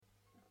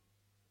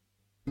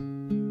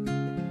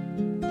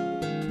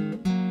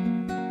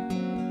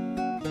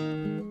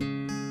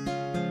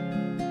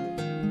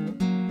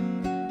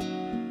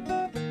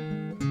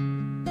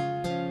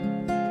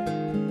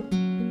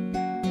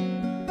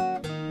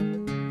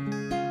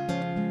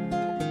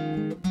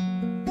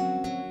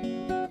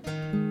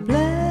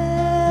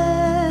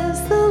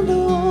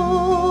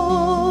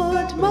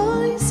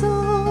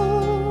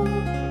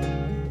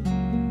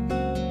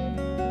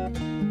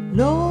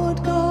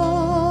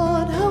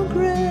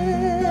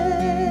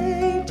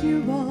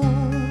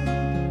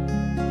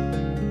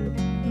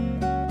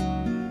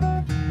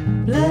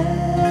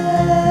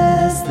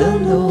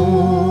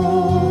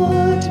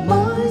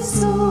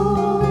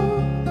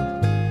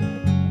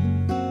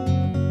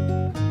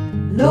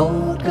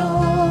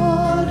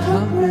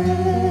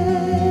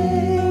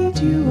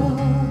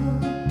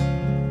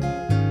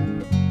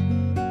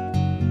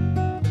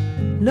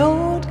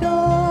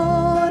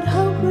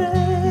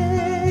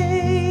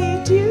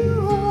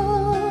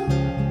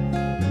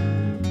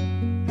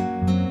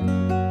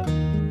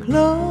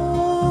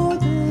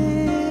clothed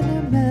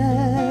in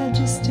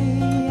majesty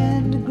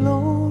and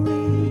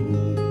glory,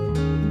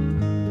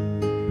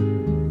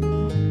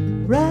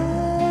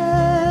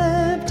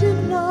 wrapped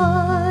in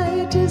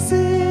light as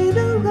in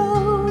a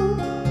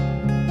robe.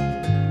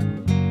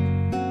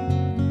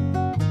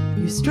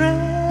 You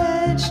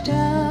stretched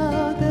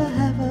out the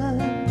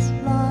heavens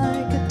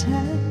like a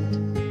tent.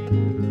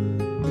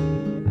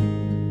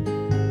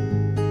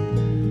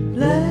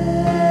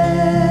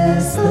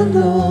 Bless the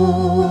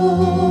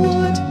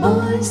Lord,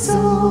 my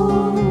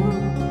soul.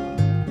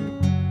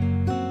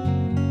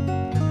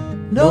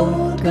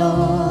 Lord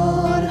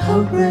God,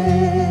 how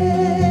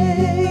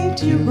great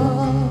you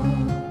are.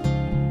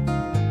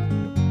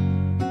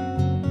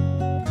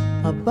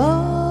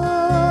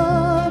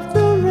 Above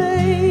the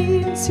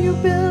rains you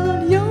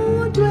build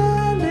your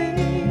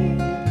dwelling.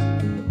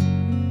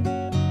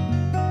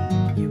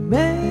 You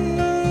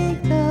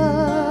make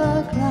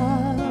the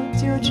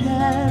clouds your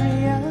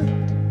chariot.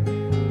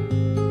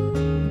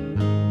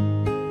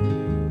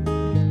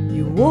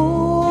 You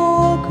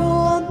walk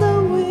on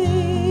the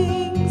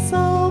wings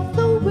of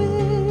the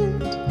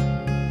wind.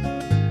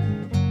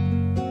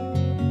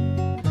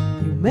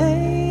 You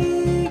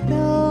make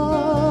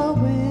the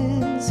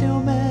winds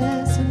your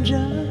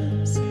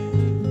messengers,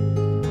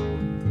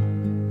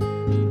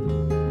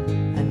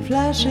 and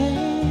flashing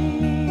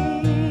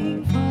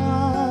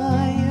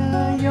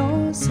fire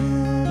your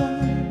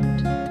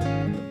servant.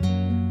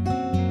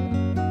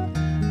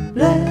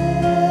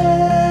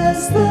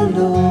 Bless the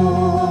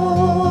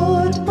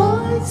Lord,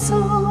 my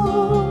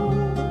soul.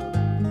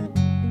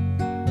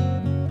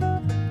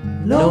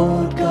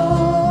 Lord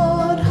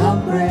God, how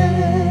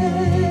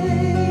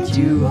great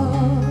you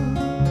are.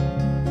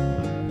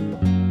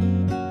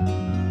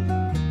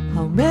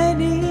 How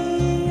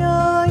many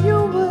are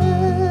your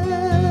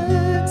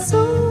works,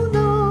 O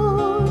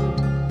Lord?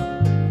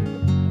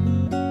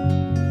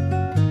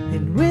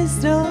 In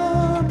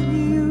wisdom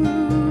you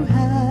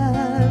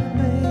have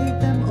made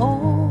them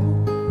all.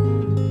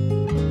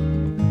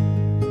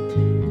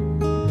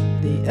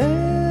 The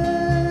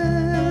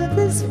earth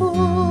is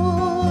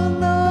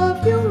full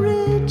of your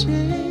riches.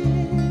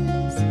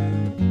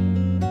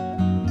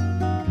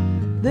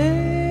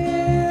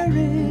 There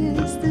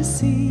is the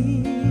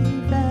sea,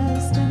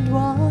 vast and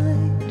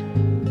wide,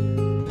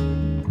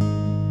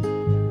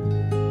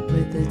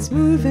 with its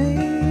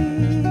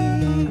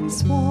moving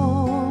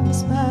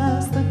swarms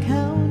past the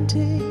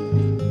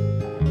counting,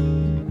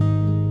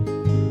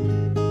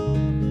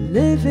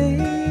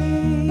 living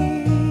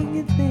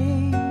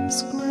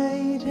things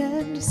great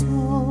and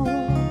small.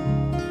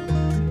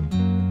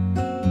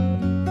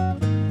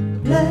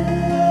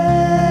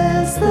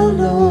 Bless the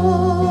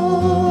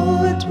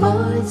Lord,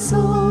 my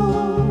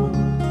soul.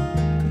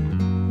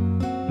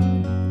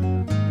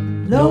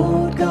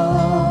 Lord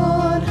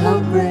God, how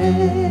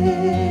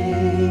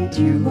great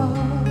you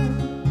are.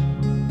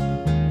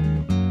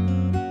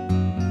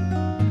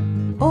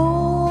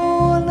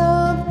 All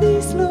of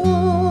these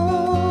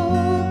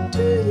look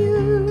to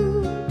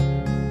you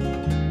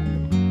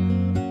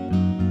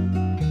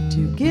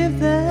to give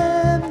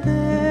them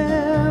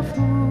their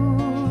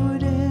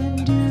food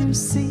in due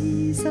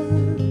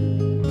season.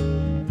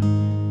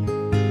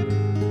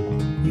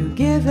 You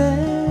give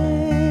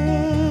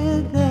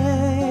it,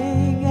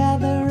 they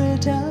gather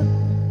it up.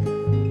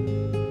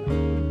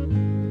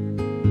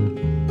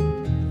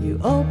 You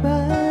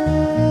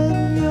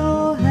open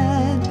your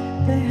hand,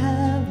 they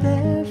have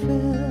their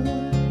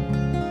fill.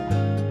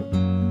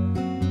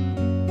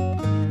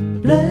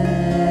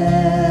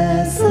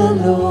 Bless the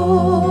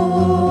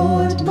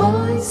Lord,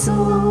 my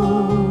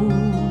soul.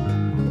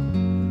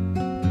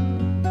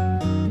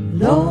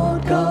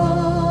 Lord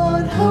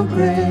God, how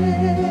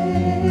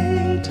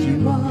great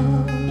you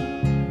are.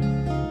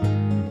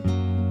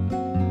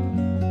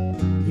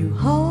 You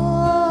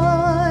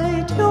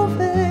hide your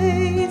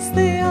face,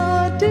 they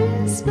are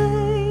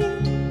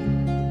dismayed.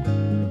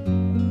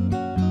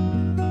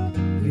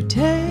 You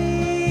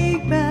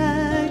take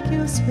back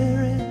your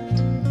spirit,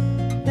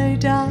 they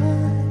die.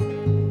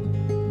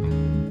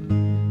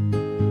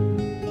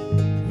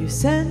 You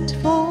send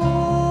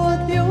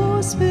forth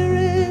your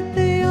spirit,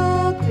 they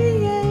are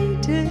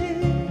created.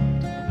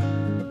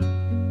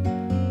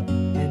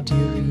 And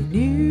you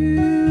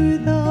renew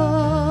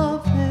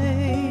the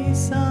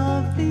face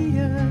of the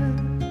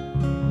earth.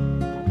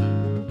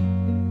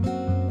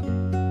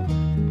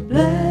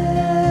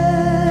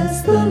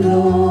 Bless the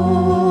Lord.